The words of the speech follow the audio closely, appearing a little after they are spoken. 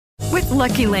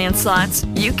Lucky Land Slots,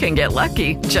 you can get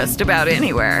lucky just about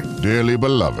anywhere. Dearly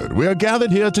beloved, we are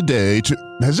gathered here today to...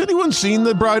 Has anyone seen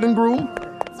the bride and groom?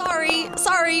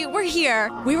 Sorry, we're here.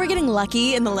 We were getting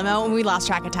lucky in the limo and we lost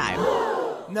track of time.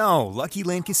 No, Lucky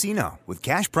Land Casino, with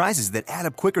cash prizes that add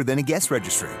up quicker than a guest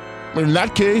registry. In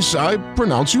that case, I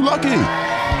pronounce you lucky.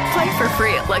 Play for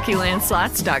free at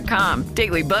LuckyLandSlots.com.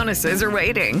 Daily bonuses are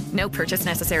waiting. No purchase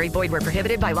necessary. Void where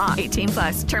prohibited by law.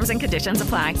 18+. Terms and conditions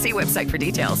apply. See website for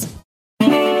details.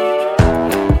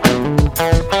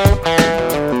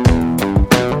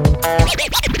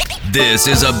 This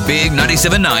is a big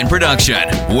 97.9 production.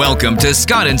 Welcome to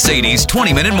Scott and Sadie's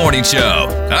 20-Minute Morning Show.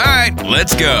 All right,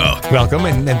 let's go. Welcome,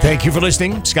 and thank you for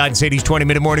listening. Scott and Sadie's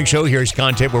 20-Minute Morning Show. Here's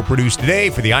content we'll produce today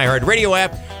for the iHeartRadio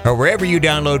app or wherever you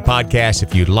download podcasts.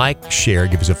 If you'd like, share,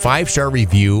 give us a 5-star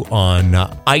review on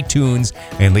iTunes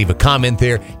and leave a comment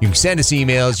there. You can send us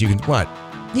emails. You can, what?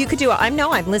 You could do it. I'm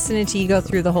listening to you go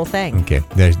through the whole thing. Okay,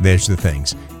 there's the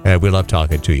things. We love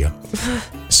talking to you.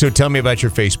 So tell me about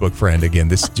your Facebook friend again.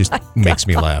 This just makes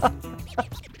me laugh.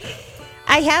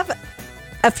 I have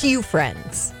a few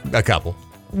friends. A couple.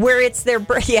 Where it's their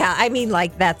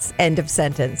that's end of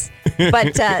sentence.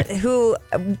 But who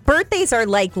birthdays are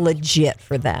like legit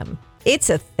for them. It's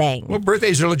a thing. Well,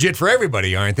 birthdays are legit for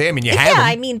everybody, aren't they? I mean, you have them.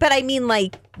 I mean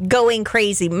like going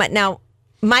crazy. Now,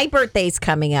 my birthday's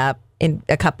coming up in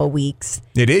a couple weeks.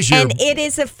 It is And it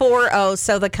is a 4-0,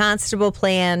 so the constable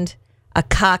planned a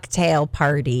cocktail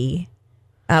party,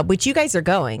 which you guys are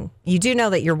going. You do know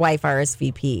that your wife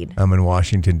RSVP'd. I'm in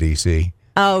Washington, D.C.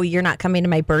 Oh, you're not coming to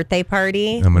my birthday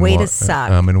party? Way to suck.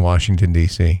 I'm in Washington,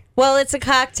 D.C. Well, it's a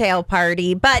cocktail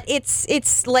party, but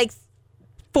it's like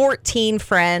 14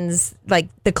 friends, like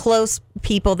the close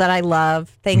people that I love.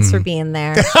 Thanks for being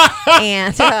there.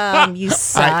 And you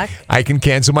suck. I can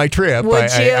cancel my trip. Would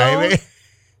you?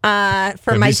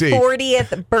 For my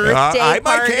 40th birthday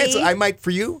party. I might for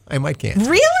you. I might cancel.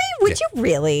 Really? Would you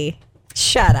really?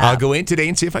 Shut up. I'll go in today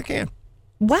and see if I can.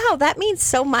 Wow, that means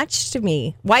so much to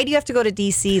me. Why do you have to go to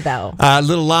D.C. though? A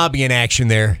little lobbying action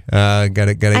there.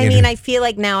 I feel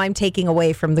like now I'm taking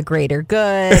away from the greater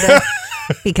good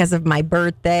because of my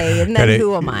birthday, and then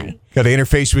who am I? Got to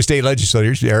interface with state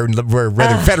legislators, or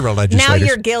rather federal legislators. Now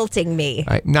you're guilting me.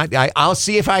 I'll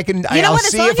see if I can. You know what?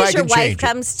 As long as your wife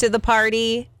comes to the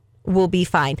party, we'll be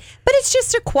fine. But it's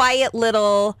just a quiet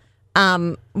little.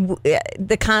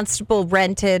 The constable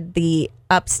rented the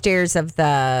upstairs of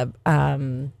the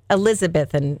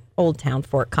Elizabeth in Old Town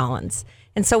Fort Collins,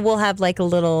 and so we'll have like a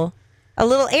little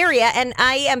area, and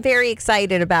I am very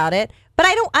excited about it. But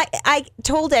I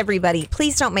told everybody,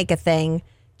 please don't make a thing.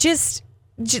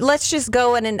 Let's just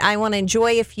go and I want to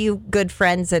enjoy a few good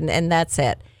friends, and that's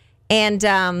it. And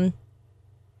I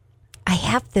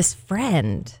have this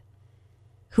friend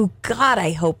who, God,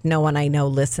 I hope no one I know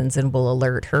listens and will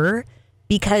alert her,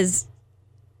 because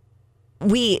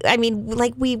we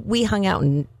hung out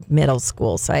in middle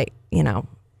school, so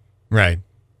right.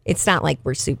 It's not like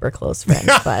we're super close friends,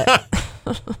 but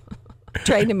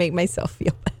trying to make myself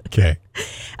feel better. Okay.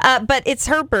 But it's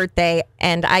her birthday,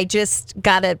 and I just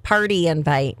got a party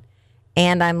invite,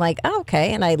 and I'm like, oh,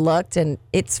 okay. And I looked, and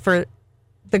it's for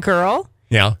the girl.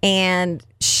 Yeah. And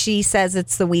she says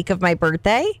it's the week of my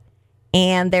birthday,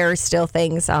 and there are still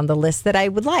things on the list that I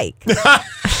would like.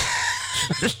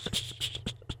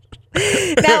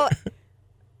 Now,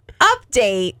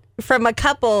 update from a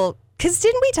couple, because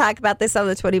didn't we talk about this on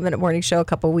the 20-Minute Morning Show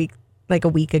a week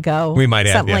ago? We might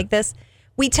have, something like this.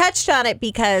 We touched on it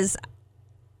because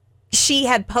she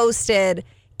had posted,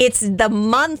 it's the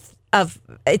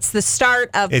start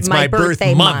of my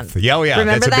birthday month. Yeah, Remember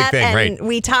that's a that? big thing, right? And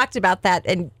we talked about that,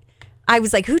 and I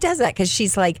was like, who does that? Because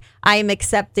she's like, I am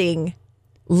accepting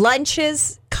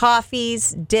lunches,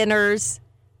 coffees, dinners,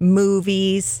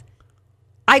 movies.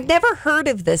 I've never heard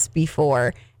of this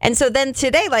before. And so then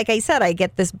today, like I said, I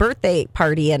get this birthday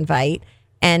party invite,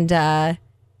 and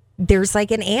there's like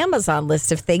an Amazon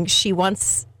list of things she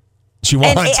wants.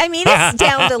 And, I mean, it's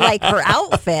down to like her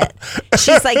outfit.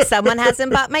 She's like, someone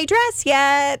hasn't bought my dress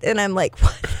yet. And I'm like,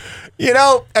 what?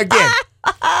 Again,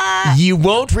 you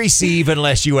won't receive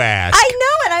unless you ask. I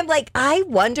know. And I'm like, I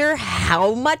wonder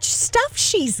how much stuff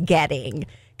she's getting.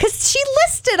 Because she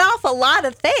listed off a lot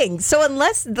of things. So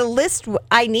unless the list,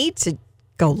 I need to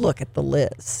go look at the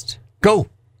list. Go.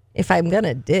 If I'm going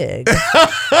to dig. Damn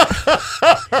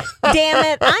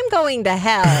it. I'm going to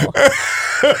hell.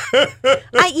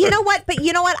 You know what? But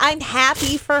you know what? I'm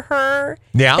happy for her.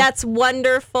 Yeah. That's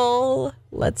wonderful.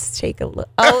 Let's take a look.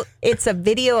 Oh, it's a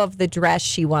video of the dress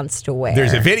she wants to wear.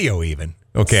 There's a video even.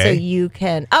 Okay. So you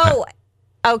can. Oh,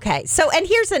 Okay. So, and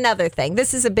here's another thing.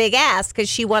 This is a big ask because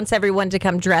she wants everyone to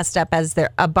come dressed up as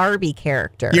a Barbie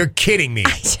character. You're kidding me.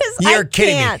 You're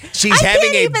kidding me. She's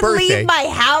having a birthday. I can't even leave my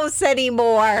house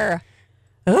anymore.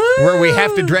 Where we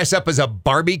have to dress up as a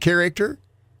Barbie character?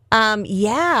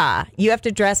 Yeah. You have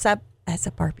to dress up as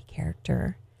a Barbie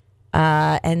character.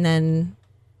 And then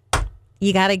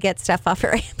you got to get stuff off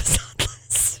her Amazon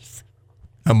list.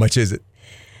 How much is it?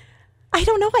 I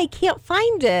don't know. I can't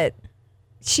find it.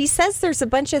 She says there's a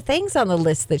bunch of things on the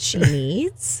list that she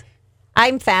needs.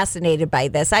 I'm fascinated by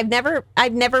this. I've never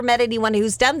met anyone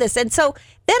who's done this. And so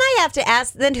then I have to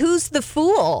ask, then who's the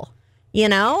fool? You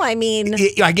know, I mean,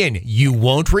 again, you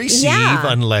won't receive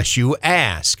unless you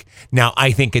ask. Now,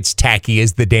 I think it's tacky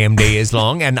as the damn day is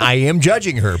long, and I am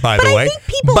judging her, by the way. I think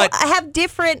people have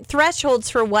different thresholds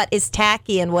for what is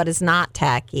tacky and what is not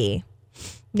tacky.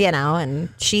 You know, and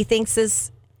she thinks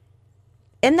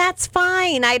and that's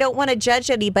fine. I don't want to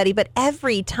judge anybody, but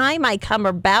every time I come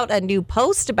about a new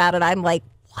post about it, I'm like,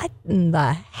 what in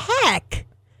the heck?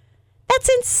 That's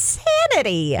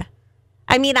insanity.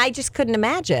 I mean, I just couldn't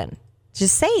imagine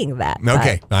just saying that.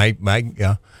 Okay.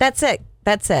 Yeah. That's it.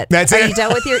 Are you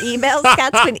done with your emails?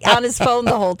 Scott's been on his phone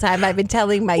the whole time. I've been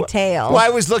telling my tale. Well, I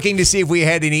was looking to see if we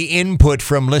had any input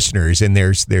from listeners, and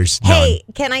there's Hey,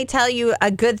 can I tell you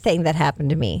a good thing that happened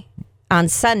to me on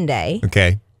Sunday?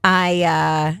 Okay.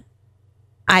 I've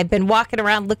been walking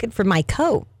around looking for my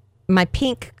coat, my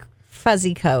pink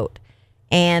fuzzy coat.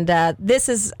 And I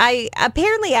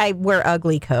wear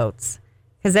ugly coats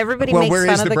because everybody makes fun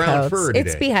of the coats.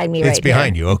 It's behind me right It's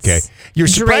behind here. you. Okay. You're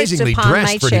surprisingly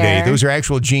dressed for today. Those are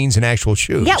actual jeans and actual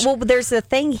shoes. Yeah, well, there's a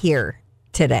thing here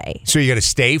today. So you got to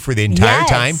stay for the entire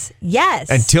time? Yes.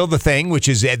 Until the thing, which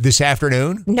is this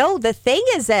afternoon? No, the thing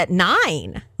is at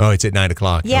 9. Oh, it's at 9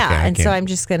 o'clock. Yeah, okay, and so I'm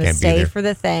just going to stay for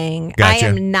the thing.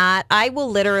 Gotcha. I will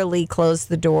literally close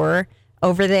the door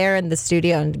over there in the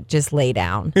studio and just lay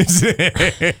down.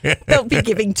 They'll be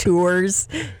giving tours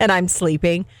and I'm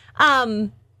sleeping.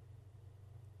 But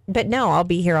no, I'll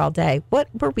be here all day. What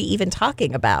were we even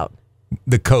talking about?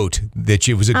 The coat that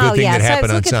was a good thing that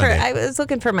happened on Sunday. I was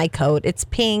looking for my coat. It's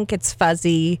pink. It's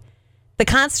fuzzy. The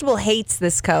constable hates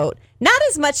this coat. Not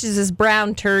as much as his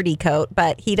brown turdy coat,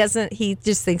 but he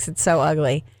just thinks it's so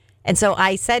ugly. And so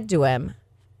I said to him,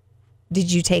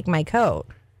 did you take my coat?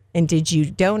 And did you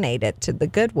donate it to the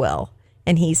Goodwill?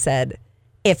 And he said,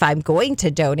 if I'm going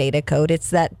to donate a coat,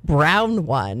 it's that brown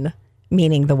one.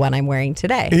 Meaning the one I'm wearing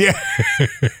today. Yeah.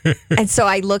 And so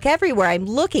I look everywhere. I'm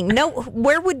looking. No,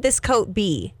 where would this coat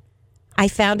be? I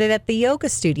found it at the yoga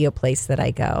studio place that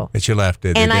I go. That you left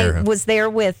it. And I was there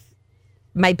with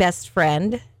my best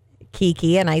friend,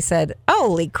 Kiki, and I said,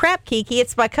 holy crap, Kiki,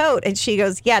 it's my coat. And she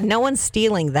goes, yeah, no one's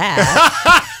stealing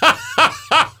that.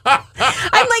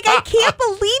 I'm like, I can't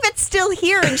believe it's still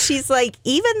here. And she's like,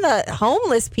 even the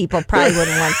homeless people probably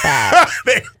wouldn't want that.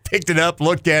 They picked it up,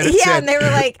 looked at it. Yeah, and they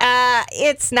were like,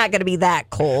 it's not going to be that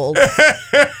cold.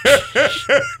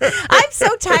 I'm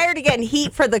so tired of getting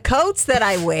heat for the coats that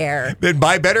I wear. Then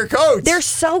buy better coats. They're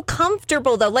so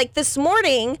comfortable, though. Like this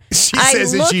morning, she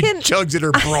says that she chugs at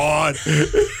her bra.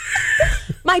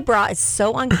 My bra is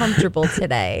so uncomfortable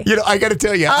today. You know, I got to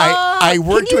tell you, I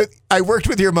worked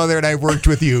with your mother and I worked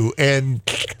with you, and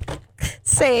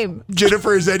same.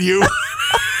 Jennifer is at you.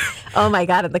 Oh my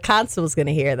God! And the constable's going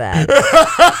to hear that.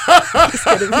 He's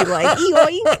going to be like,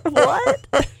 "Yoink! What?"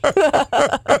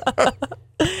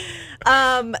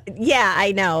 Yeah,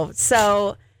 I know.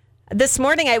 So this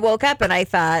morning I woke up and I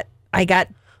thought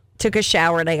took a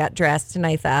shower and I got dressed and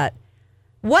I thought,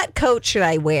 what coat should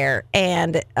I wear?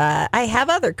 And I have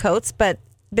other coats, but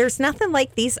there's nothing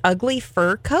like these ugly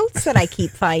fur coats that I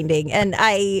keep finding. And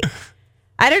I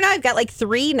don't know. I've got like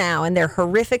 3 now, and they're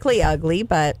horrifically ugly.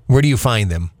 But where do you find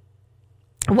them?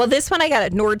 Well, this one I got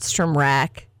at Nordstrom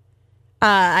Rack.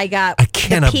 I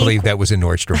cannot believe that was a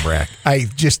Nordstrom Rack.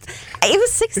 It was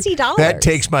 $60. That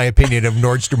takes my opinion of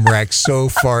Nordstrom Rack so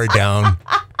far down.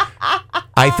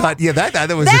 I thought,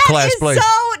 that was a class place. That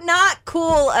is so not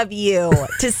cool of you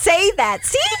to say that.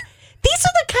 See, these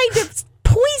are the kind of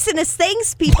poisonous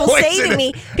things people say to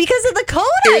me because of the coat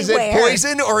I wear. Is it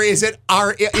poison, or is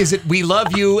it we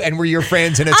love you and we're your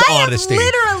friends and it's honesty? I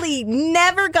have literally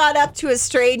never gone up to a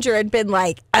stranger and been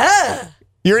like, ugh.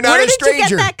 You're not a stranger. Where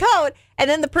did you get that coat? And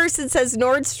then the person says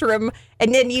Nordstrom,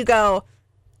 and then you go,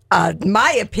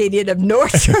 my opinion of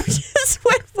Nordstrom just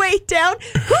went way down.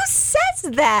 Who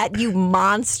says that, you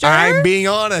monster? I'm being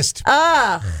honest.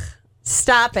 Ugh.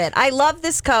 Stop it. I love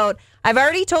this coat. I've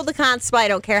already told the constable I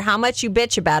don't care how much you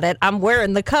bitch about it. I'm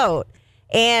wearing the coat.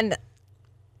 And,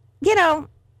 I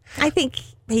think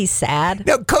He's sad.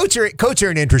 No, coats are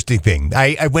an interesting thing.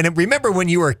 Remember when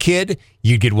you were a kid,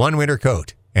 you'd get one winter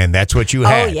coat, and that's what you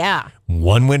had. Oh, yeah.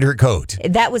 One winter coat.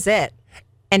 That was it.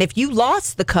 And if you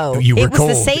lost the coat, You were it was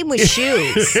cold. the same with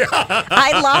shoes.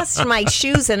 I lost my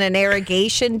shoes in an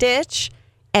irrigation ditch,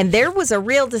 and there was a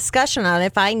real discussion on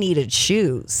if I needed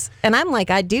shoes. And I'm like,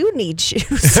 I do need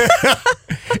shoes.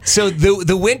 So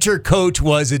the winter coat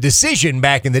was a decision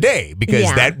back in the day because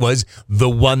Yeah. that was the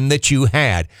one that you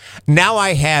had. Now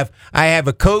I have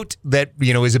a coat that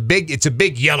is it's a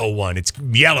big yellow one. It's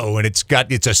yellow and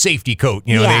it's a safety coat.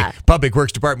 Yeah. The Public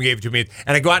Works Department gave it to me,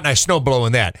 and I go out and I snow blow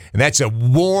in that, and that's a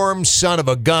warm son of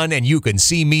a gun, and you can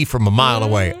see me from a mile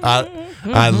away.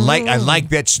 I like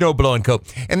that snow blowing coat,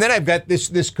 and then I've got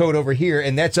this coat over here,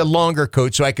 and that's a longer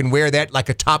coat, so I can wear that like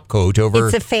a top coat over.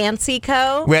 It's a fancy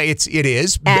coat. Well, it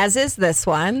is. As is this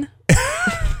one.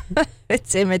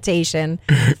 It's imitation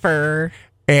fur.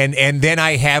 And then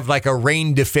I have like a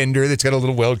rain defender that's got a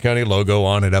little Weld County logo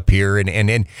on it up here.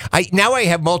 And I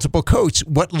have multiple coats.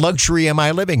 What luxury am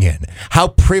I living in? How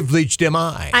privileged am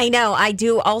I? I know. I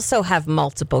do also have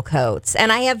multiple coats.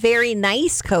 And I have very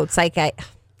nice coats. Like I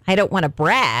don't want to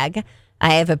brag.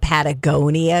 I have a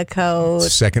Patagonia coat.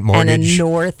 Second And mortgage. a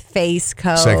North Face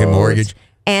coat. Second mortgage.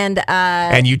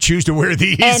 And you choose to wear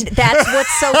these. And that's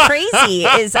what's so crazy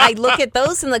is I look at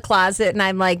those in the closet and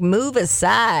I'm like, move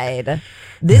aside.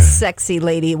 This sexy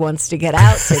lady wants to get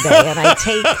out today. And I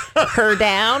take her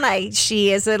down.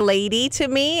 She is a lady to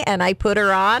me, and I put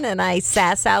her on and I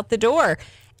sass out the door.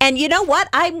 And you know what?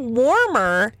 I'm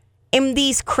warmer in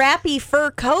these crappy fur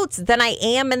coats than I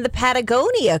am in the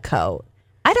Patagonia coat.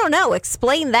 I don't know.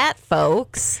 Explain that,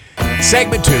 folks.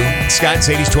 Segment 2, Scott and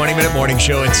Sadie's 20-minute morning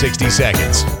show in 60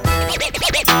 seconds.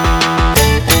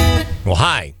 Well,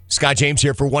 hi. Scott James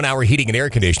here for 1 Hour Heating and Air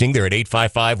Conditioning. They're at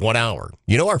 855-1-HOUR.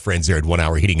 You know our friends there at 1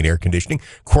 Hour Heating and Air Conditioning.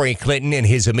 Corey Clinton and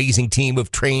his amazing team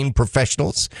of trained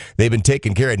professionals. They've been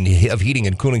taking care of heating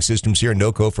and cooling systems here in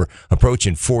NoCo for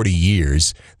approaching 40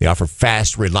 years. They offer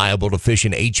fast, reliable,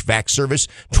 efficient HVAC service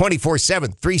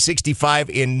 24/7, 365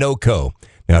 in NoCo.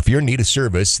 Now, if you're in need of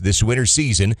service this winter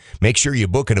season, make sure you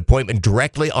book an appointment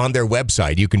directly on their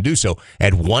website. You can do so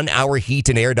at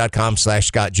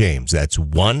onehourheatandair.com/Scott James. That's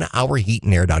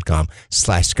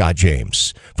onehourheatandair.com/Scott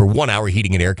James. For 1 Hour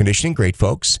Heating and Air Conditioning, great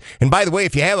folks. And by the way,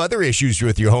 if you have other issues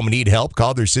with your home and need help,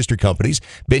 call their sister companies,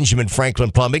 Benjamin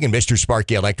Franklin Plumbing and Mr.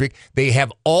 Sparky Electric. They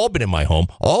have all been in my home.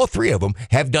 All three of them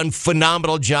have done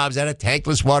phenomenal jobs. Had a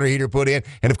tankless water heater put in.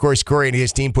 And of course, Corey and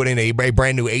his team put in a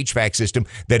brand new HVAC system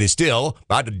that is still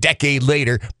about a decade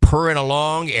later, purring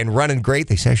along and running great.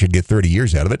 They say I should get 30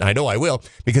 years out of it. I know I will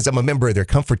because I'm a member of their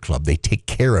comfort club. They take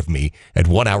care of me at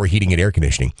 1 Hour Heating and Air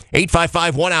Conditioning.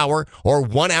 855-1-HOUR or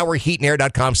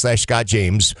onehourheatandair.com/Scott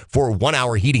James for 1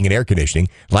 Hour Heating and Air Conditioning.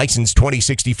 License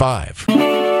 2065.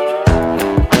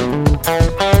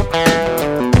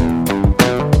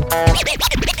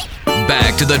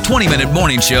 Back to the 20-minute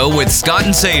morning show with Scott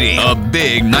and Sadie, a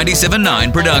big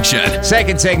 97.9 production.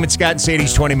 Second segment, Scott and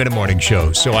Sadie's 20-minute morning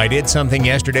show. So I did something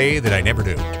yesterday that I never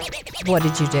do. What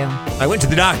did you do? I went to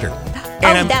the doctor.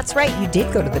 That's right. You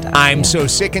did go to the doctor. I'm so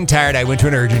sick and tired. I went to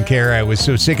an urgent care. I'm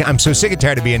so sick and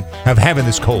tired of having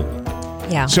this cold.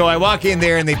 Yeah. So I walk in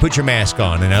there and they put your mask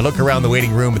on, and I look around the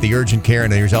waiting room at the urgent care,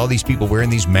 and there's all these people wearing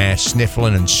these masks,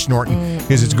 sniffling and snorting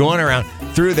because it's going around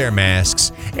through their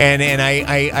masks. And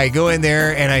I go in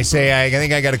there and I say, I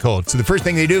think I got a cold. So the first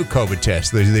thing they do, COVID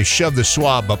test. They shove the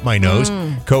swab up my nose.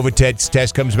 COVID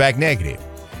test comes back negative.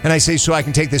 And I say, so I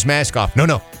can take this mask off?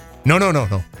 No.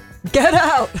 Get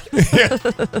out.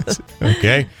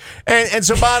 Okay. And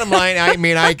so bottom line,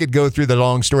 I could go through the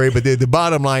long story, but the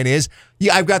bottom line is,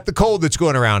 I've got the cold that's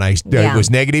going around. I was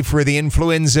negative for the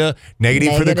influenza,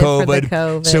 negative for the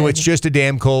COVID. So it's just a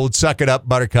damn cold. Suck it up,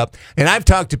 buttercup. And I've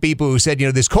talked to people who said,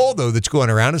 this cold, though, that's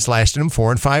going around is lasting them 4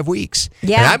 and 5 weeks.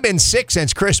 Yeah. And I've been sick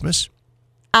since Christmas.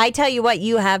 I tell you what,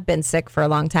 you have been sick for a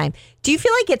long time. Do you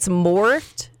feel like it's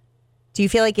morphed? Do you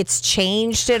feel like it's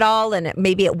changed at all? And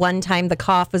maybe at one time the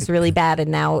cough was really bad and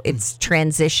now it's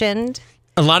transitioned?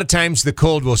 A lot of times the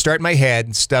cold will start in my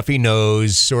head, stuffy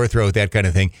nose, sore throat, that kind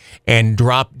of thing, and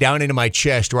drop down into my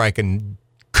chest where I can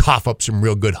cough up some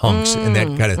real good hunks and that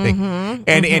kind of thing.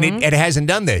 And it hasn't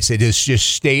done this. It has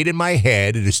just stayed in my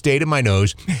head. It has stayed in my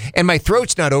nose. And my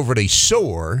throat's not overly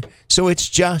sore, so it's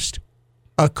just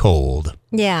a cold.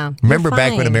 Yeah. Remember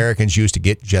back when Americans used to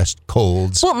get just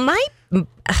colds? Well,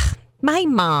 my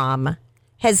mom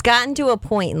has gotten to a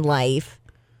point in life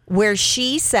where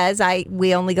she says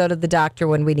we only go to the doctor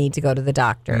when we need to go to the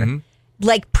doctor.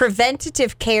 Like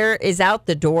preventative care is out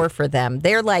the door for them.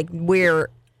 They're like, we're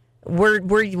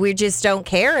we just don't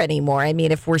care anymore. I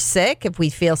mean, if we're sick, if we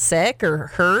feel sick or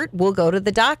hurt, we'll go to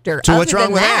the doctor. So what's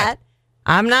wrong with that?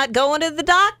 I'm not going to the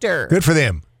doctor. Good for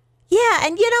them. Yeah,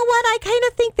 and you know what? I kind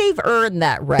of think they've earned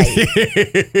that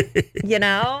right. You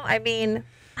know? I mean,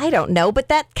 I don't know, but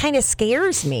that kind of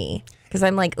scares me. Because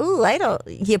I'm like, ooh,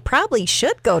 you probably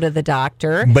should go to the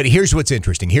doctor. But here's what's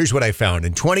interesting. Here's what I found.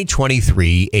 In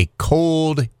 2023, a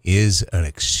cold is an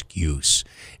excuse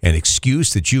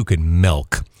that you can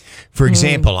milk. For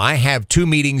example, I have 2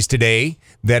 meetings today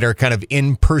that are kind of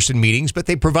in-person meetings, but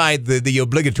they provide the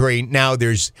obligatory, now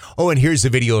there's, and here's the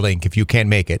video link if you can't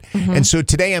make it. And so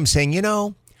today I'm saying,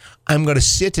 I'm going to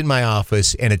sit in my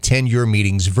office and attend your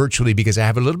meetings virtually because I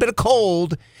have a little bit of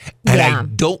cold and I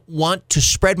don't want to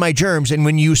spread my germs. And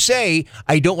when you say,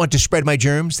 I don't want to spread my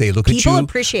germs, they look at you. People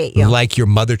appreciate you. Like your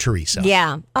Mother Teresa.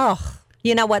 Yeah. Oh,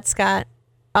 you know what, Scott?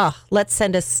 Oh, let's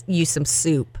send you some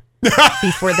soup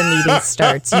before the meeting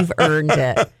starts. You've earned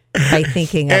it by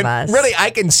thinking of us. Really,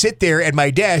 I can sit there at my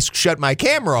desk, shut my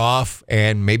camera off,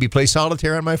 and maybe play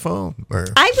solitaire on my phone.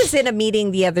 I was in a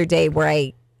meeting the other day where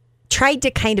I tried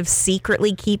to kind of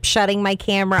secretly keep shutting my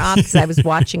camera off because I was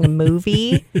watching a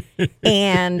movie.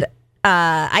 And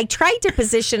I tried to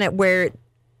position it where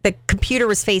the computer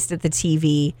was faced at the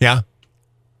TV. Yeah.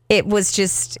 It was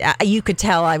just, you could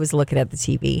tell I was looking at the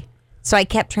TV. So I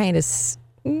kept trying to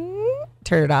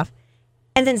turn it off.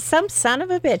 And then some son of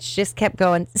a bitch just kept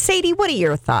going, Sadie, what are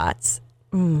your thoughts?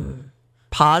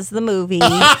 Pause the movie.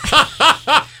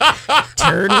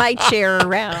 Turn my chair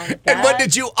around. And what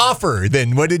did you offer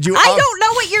then? What did you offer? I don't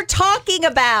know what you're talking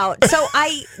about. So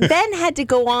I then had to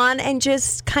go on and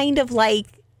just kind of like,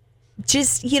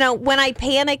 when I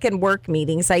panic in work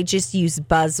meetings, I just use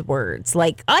buzzwords.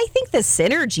 Like, I think the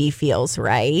synergy feels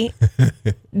right.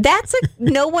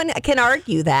 No one can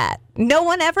argue that. No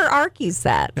one ever argues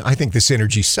that. I think the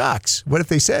synergy sucks. What if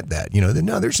they said that?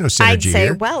 No, there's no synergy I'd say,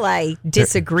 here. well, I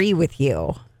disagree with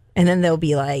you. And then they'll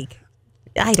be like,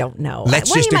 I don't know.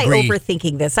 Let's Why just am agree. I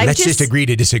overthinking this? Let's just agree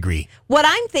to disagree. What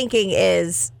I'm thinking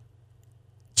is,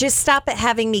 just stop it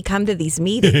having me come to these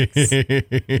meetings.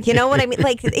 You know what I mean?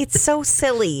 Like, it's so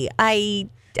silly. I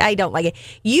don't like it.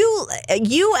 You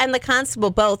and the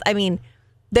constable both. I mean,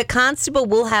 the constable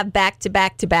will have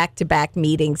back-to-back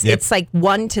meetings. Yep. It's like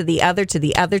one to the other, to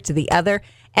the other, to the other.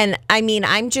 And I mean,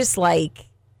 I'm just like,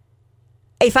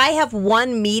 if I have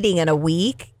one meeting in a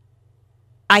week,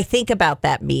 I think about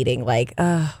that meeting like,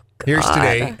 oh, God. Here's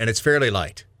today, and it's fairly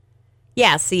light.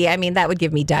 Yeah, see, I mean, that would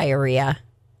give me diarrhea.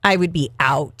 I would be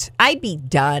out. I'd be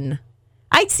done.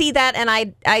 I'd see that and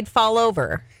I'd fall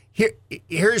over.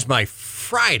 Here's my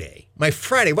Friday.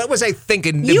 What was I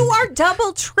thinking? You are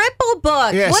double, triple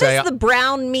booked. Yes, what does the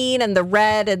brown mean and the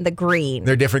red and the green?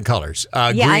 They're different colors.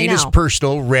 I Green is know.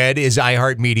 personal. Red is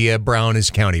iHeartMedia. Brown is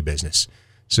county business.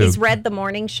 So Is red the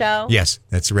morning show? Yes,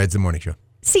 Red's the morning show.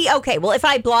 See, okay, well, if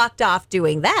I blocked off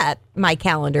doing that, my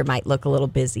calendar might look a little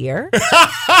busier.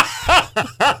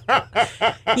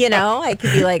 I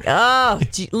could be like, oh,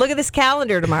 look at this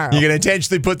calendar tomorrow. You're going to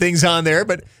intentionally put things on there,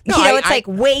 but no, it's like,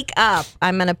 wake up.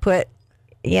 I'm going to put,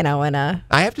 in a...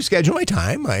 I have to schedule my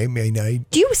time.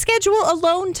 Do you schedule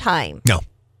alone time? No.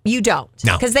 You don't?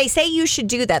 No. Because they say you should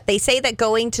do that. They say that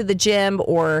going to the gym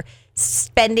or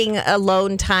spending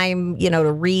alone time,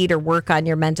 to read or work on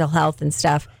your mental health and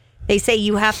stuff, they say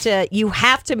you have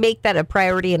to make that a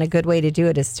priority, and a good way to do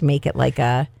it is to make it like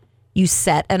you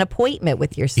set an appointment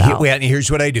with yourself.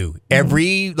 Here's what I do.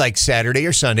 Every Saturday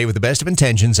or Sunday, with the best of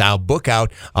intentions, I'll block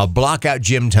out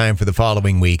gym time for the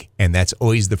following week, and that's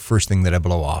always the first thing that I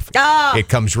blow off. Oh. It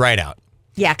comes right out.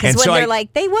 Yeah, because when they're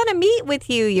like, they want to meet with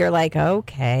you, you're like,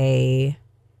 okay.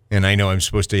 And I know I'm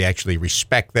supposed to actually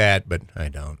respect that, but I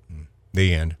don't.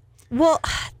 The end. Well,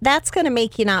 that's going to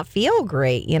make you not feel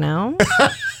great,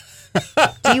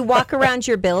 Do you walk around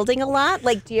your building a lot?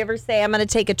 Like, do you ever say, I'm going to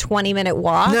take a 20-minute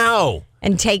walk? No.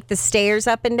 And take the stairs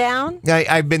up and down?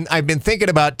 I've been thinking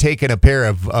about taking a pair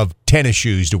of tennis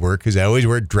shoes to work because I always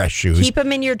wear dress shoes. Keep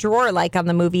them in your drawer like on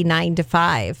the movie 9 to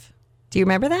 5. Do you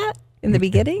remember that in the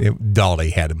beginning?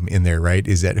 Dolly had them in there, right?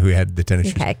 Is that who had the tennis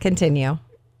shoes? Okay, continue.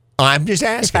 I'm just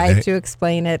asking. If I have to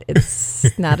explain it,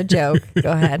 it's not a joke.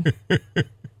 Go ahead.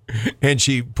 And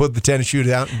she put the tennis shoes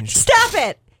out. And Stop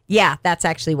it! Yeah, that's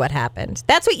actually what happened.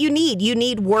 That's what you need. You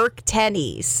need work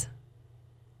tennies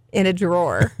in a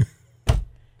drawer.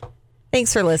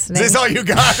 Thanks for listening. Is this all you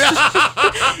got? All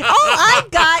I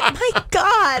got, my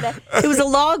God. It was a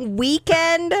long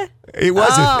weekend. It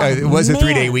was a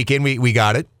 3-day weekend. We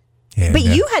got it. And, but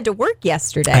you had to work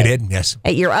yesterday. I did, yes.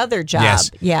 At your other job.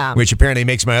 Yes. Yeah. Which apparently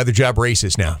makes my other job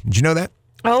racist now. Did you know that?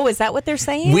 Oh, is that what they're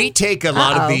saying? We take a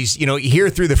lot of these, here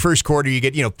through the first quarter, you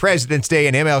get, President's Day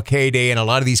and MLK Day and a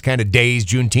lot of these kind of days,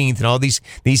 Juneteenth and all these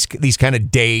kind of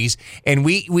days. And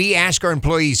we ask our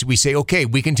employees, we say, okay,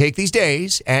 we can take these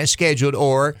days as scheduled,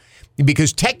 or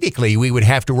because technically we would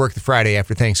have to work the Friday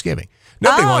after Thanksgiving.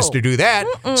 Nobody wants to do that.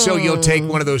 So you'll take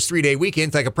one of those 3-day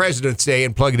weekends like a President's Day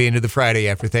and plug it into the Friday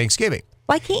after Thanksgiving.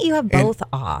 Why can't you have both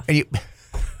off?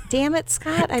 Damn it,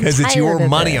 Scott. Because it's your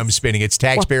money I'm spending. It's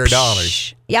taxpayer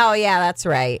dollars. Oh, yeah, that's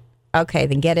right. Okay,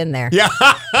 then get in there. Yeah.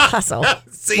 Hustle.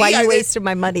 See, why you wasting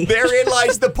my money? Therein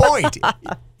lies the point.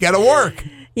 Got to work.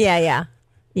 Yeah.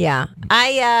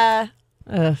 I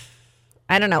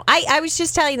don't know. I was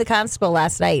just telling the constable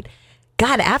last night,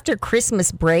 God, after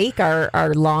Christmas break,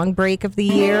 our long break of the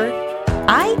year,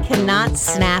 I cannot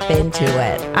snap into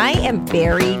it. I am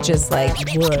very just like,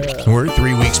 whoa. We're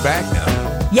 3 weeks back now.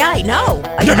 Yeah, I know.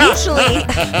 Usually.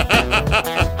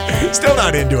 Still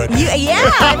not into it.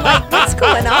 Yeah, I'm like, what's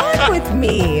going on with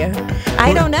me?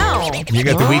 I don't know. You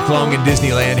got the week long in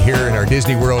Disneyland here in our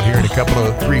Disney World here in a couple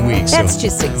of 3 weeks. That's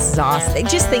just exhausting.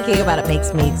 Just thinking about it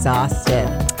makes me exhausted.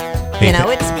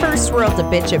 It's first world to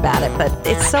bitch about it, but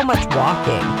it's so much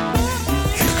walking.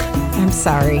 I'm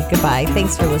sorry. Goodbye.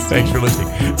 Thanks for listening.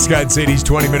 Scott and Sadie's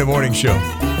 20-minute morning show.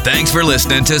 Thanks for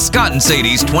listening to Scott and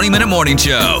Sadie's 20-minute morning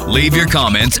show. Leave your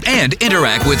comments and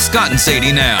interact with Scott and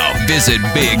Sadie now. Visit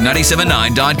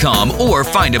big979.com or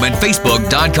find them at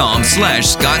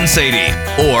facebook.com/Scott and Sadie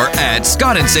or at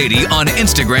Scott and Sadie on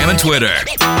Instagram and Twitter.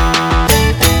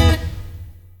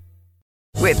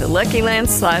 With the Lucky Land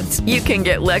Slots, you can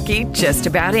get lucky just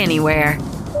about anywhere.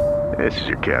 This is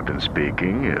your captain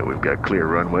speaking. We've got clear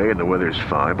runway and the weather's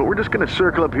fine, but we're just going to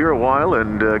circle up here a while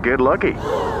and get lucky.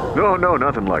 No,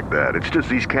 nothing like that. It's just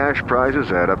these cash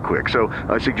prizes add up quick. So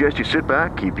I suggest you sit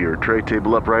back, keep your tray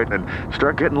table upright, and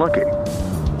start getting lucky.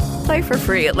 Play for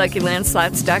free at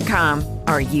LuckyLandSlots.com.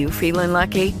 Are you feeling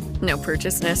lucky? No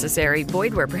purchase necessary.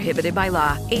 Void where prohibited by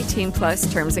law.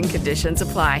 18+ terms and conditions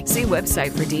apply. See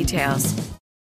website for details.